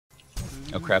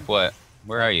Oh crap, what?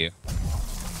 Where are you?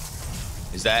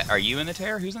 Is that, are you in the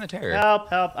terror? Who's in the terror? Help,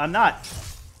 help, I'm not.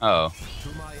 Oh.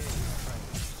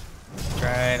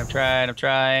 I'm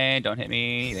trying. Don't hit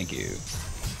me. Thank you.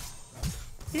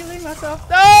 Healing myself.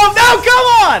 No, no, come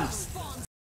on!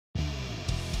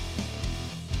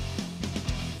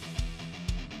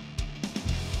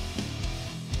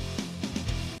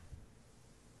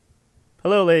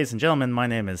 Hello, ladies and gentlemen. My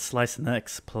name is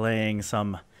Slicethanex, playing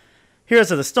some Heroes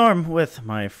of the Storm with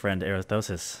my friend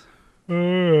Aerothosis.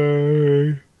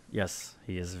 Yes,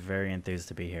 he is very enthused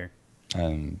to be here.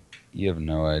 You have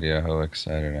no idea how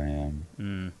excited I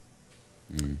am.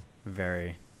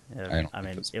 Very. I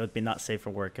mean, it would be not safe for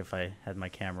work if I had my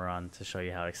camera on to show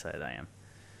you how excited I am.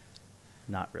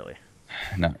 Not really.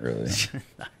 Not really.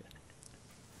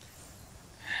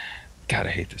 God,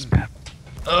 I hate this map.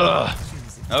 Ugh.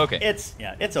 Okay. It's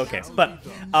okay. But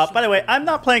by the way, I'm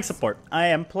not playing support. I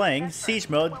am playing Siege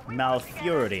Mode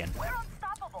Mal-nourished.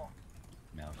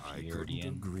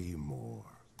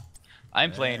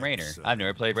 I'm playing Rainer. I've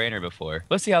never played Rainer before.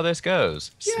 Let's see how this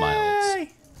goes.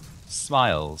 Yay!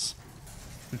 Smiles.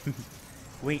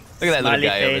 Wink. Look at that little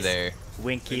guy face, over there.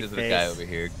 Winky Look at face. the guy over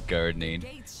here gardening.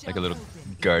 Like a little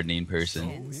gardening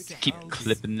person. Keep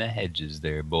clipping the hedges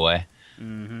there, boy.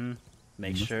 Mm-hmm.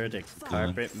 Make sure the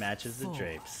carpet matches the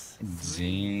drapes.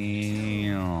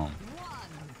 Damn.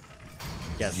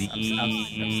 Yes, I'm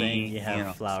saying you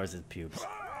have flowers at pubes.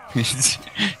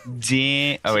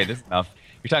 Damn. Oh wait, this is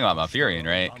you're talking about Malfurion,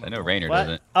 right? I know Rainer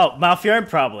doesn't. Oh, Malfurion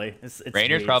probably. It's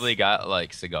Rainer's weeds. probably got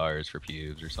like cigars for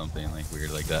pubes or something like weird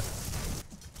like that.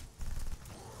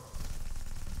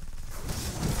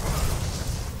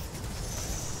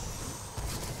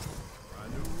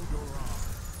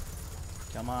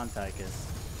 Come on, Tychus.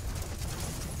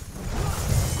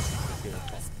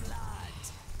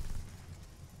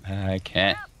 I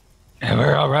can't.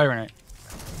 We're all right.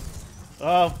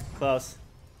 Oh, close.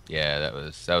 Yeah, that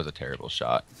was a terrible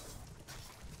shot.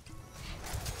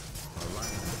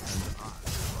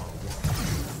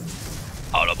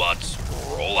 Autobots,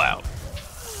 roll out.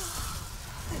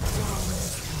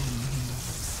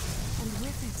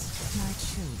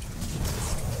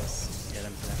 Get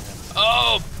him.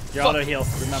 Oh! Your auto heal.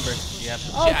 Remember, you have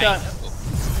to. Oh, Yeah, God.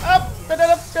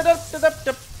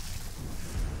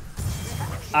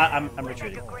 I'm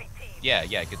retreating. yeah,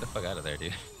 get the fuck out of there,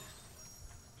 dude.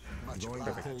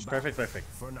 Perfect.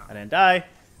 I didn't die.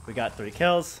 We got 3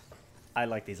 kills. I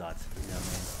like these odds. You know what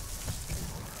I mean?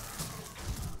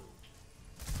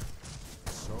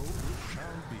 So it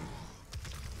shall be.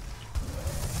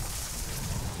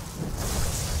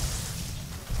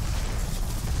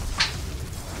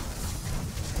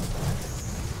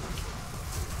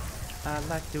 I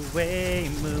like the way you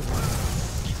move.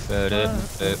 I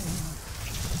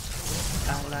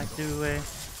like the way.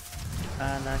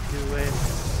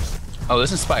 Oh,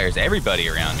 this inspires everybody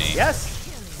around me.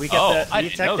 Yes! We get I the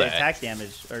didn't know that. attack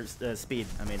damage, or speed,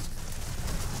 I mean.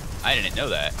 I didn't know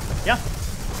that. Yeah.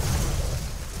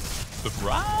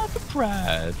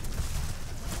 Surprise.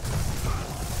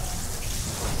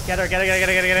 Get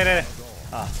her.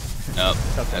 Ah, Nope.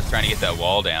 okay. I was trying to get that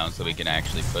wall down so we can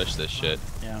actually push this shit.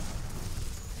 yeah.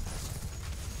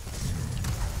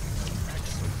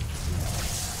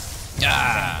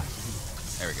 Ah!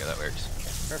 There we go, that works.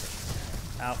 Perfect.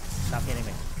 Ow. Stop hitting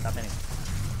me.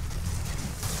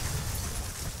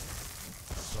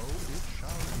 So it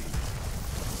shall be.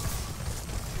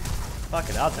 Fuck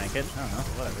it, I'll tank it. I don't know,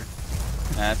 whatever.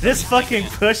 That's This what fucking I'm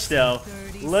thinking. push, though.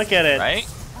 Look at it. Right?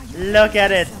 Look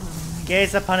at it.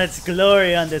 Gaze upon its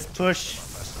glory on this push.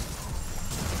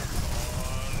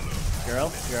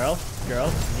 Girl,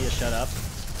 you need to shut up.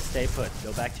 Stay put.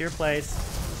 Go back to your place.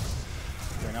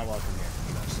 You're not welcome here.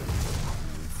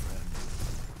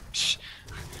 Psh.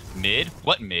 Mid?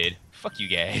 What mid? Fuck you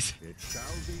guys. It shall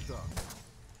be done.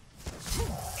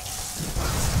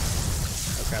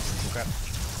 Oh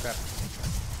crap.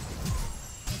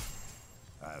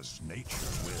 As nature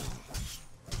wills.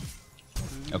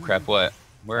 Oh crap, what?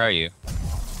 Where are you?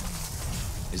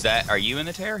 Is that, are you in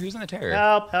the terror? Who's in the terror?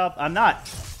 Help, I'm not.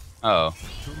 Oh.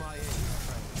 To my aid.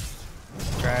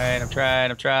 I'm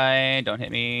trying. Don't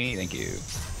hit me. Thank you.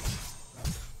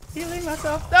 Healing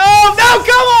myself. No,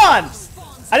 come on!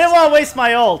 I didn't want to waste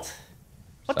my ult.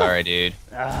 What Sorry, dude.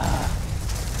 Ah.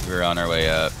 We were on our way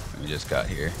up. We just got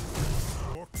here.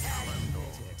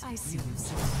 I see you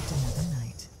survived another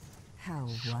night. How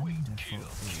wonderful.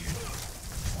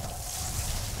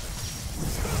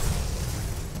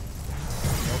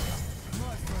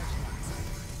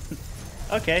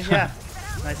 Okay, yeah.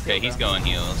 Nice. Okay, he's going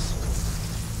heals.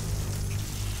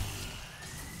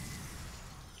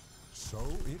 So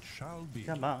it shall be.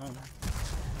 Come on.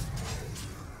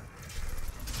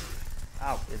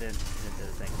 Ow, it didn't do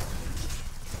the thing.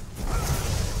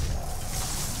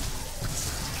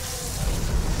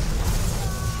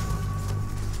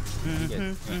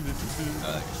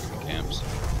 Camps.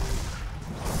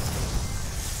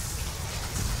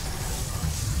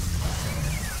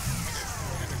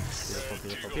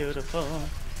 Beautiful, beautiful. Where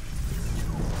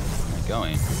am I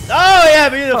going? Oh yeah,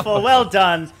 beautiful. Well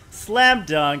done. Slam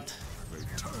dunked.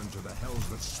 Return to the hells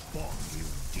that spawn you,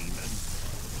 demon.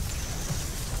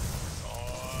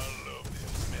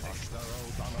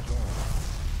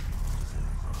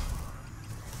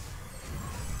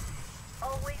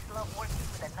 Always love working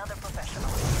with another professional.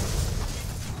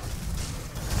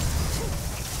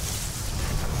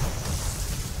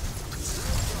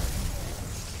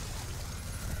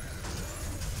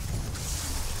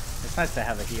 It's nice to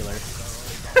have a healer.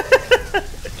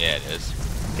 Yeah, it is.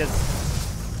 Because,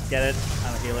 get it?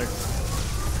 I'm a healer.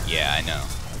 Yeah, I know.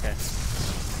 Okay.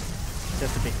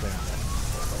 Just to be clear on that.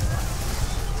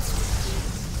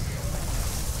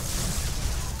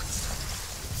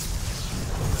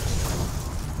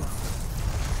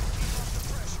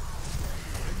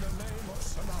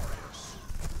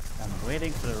 I'm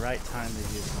waiting for the right time to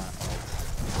use my ult.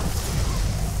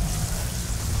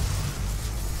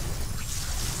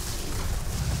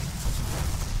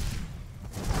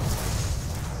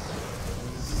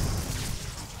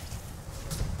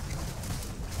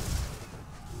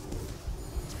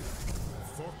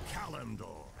 For Calendar.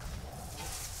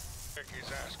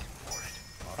 Is asking for it.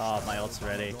 Oh, my ult's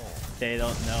ready. They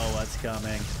don't know what's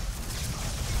coming.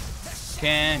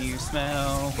 Can you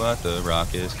smell what the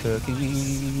rock is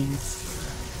cooking?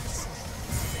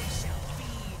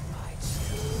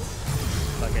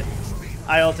 Fuck it.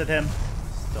 I ulted him.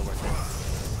 Still worth it.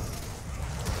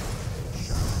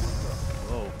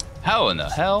 Whoa. How in the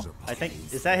hell? I think,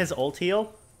 is that his ult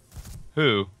heal?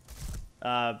 Who?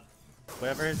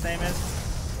 Whatever his name is?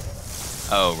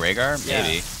 Oh, Rhaegar? Yeah.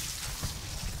 Maybe.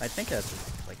 I think that's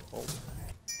his, like, ult.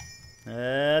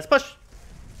 Let's push!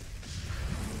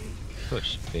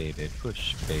 Push, baby,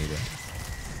 push, baby.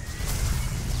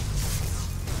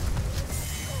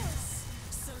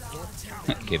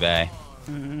 Okay, bye.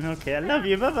 Okay, I love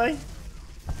you, bye-bye.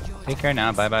 Take care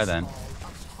now, bye-bye then.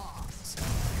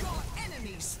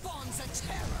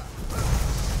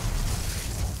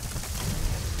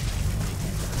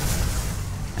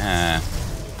 Ah.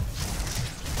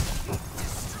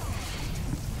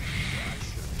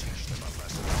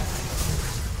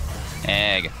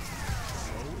 Egg.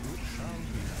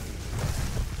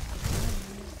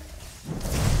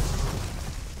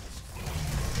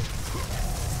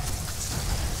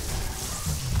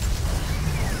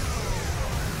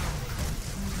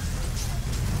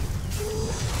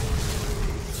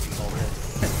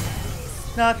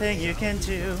 Nothing you can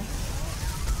do.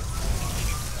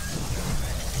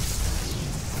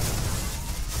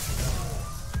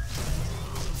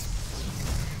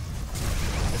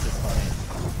 This is funny.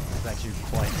 It's actually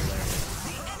quite hilarious.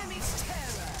 The enemy's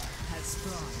terror has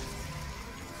sprung.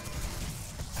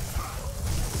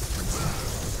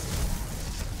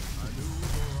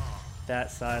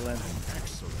 That silence.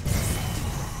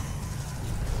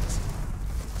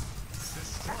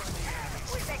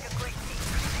 We make a great team.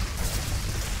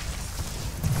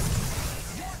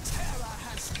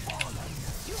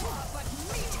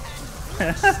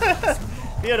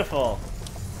 Beautiful.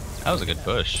 That was a good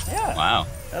push. Yeah. Wow.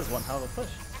 That was one hell of a push.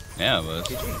 Yeah, it was.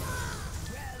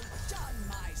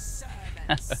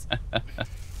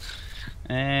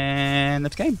 And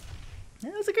that's game.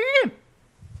 Yeah, it's a good game.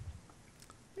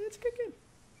 It's a good game.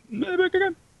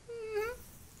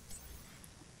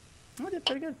 I did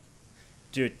pretty good.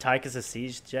 Dude, Tychus'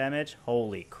 siege damage?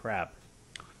 Holy crap.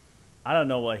 I don't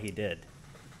know what he did.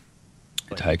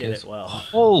 But he did Tychus? it well.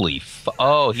 Holy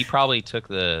oh, he probably took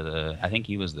the I think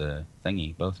he was the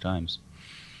thingy both times.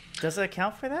 Does it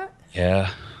account for that?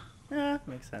 Yeah. Yeah,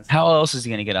 makes sense. How else is he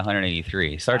going to get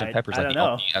 183? Sergeant Pepper's I like the don't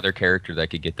know. only other character that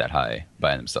could get that high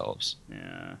by themselves.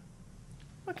 Yeah.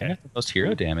 I Okay. got the most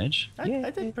hero damage.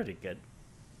 I did pretty good.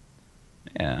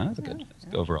 Yeah, that's a good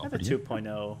overall. I have a pretty good.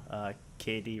 2.0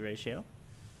 KD ratio.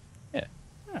 Yeah.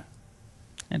 Yeah,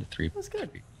 And a 3. that's good.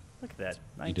 Look at that.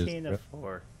 You did 19 it. of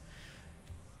 4.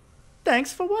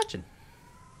 Thanks for watching.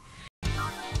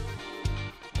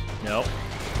 Nope.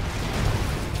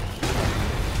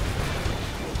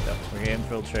 Yep, we're gonna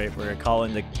infiltrate. We're gonna call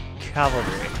in the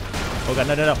cavalry. Oh god,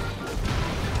 no.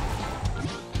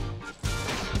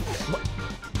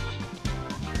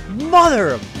 Mother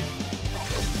of...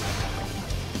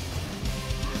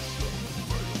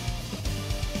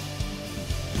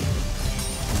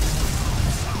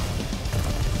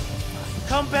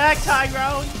 Come back,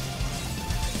 Tyrone!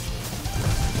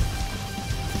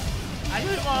 I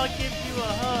just want to give you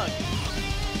a hug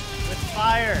with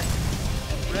fire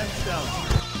and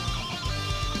brimstone.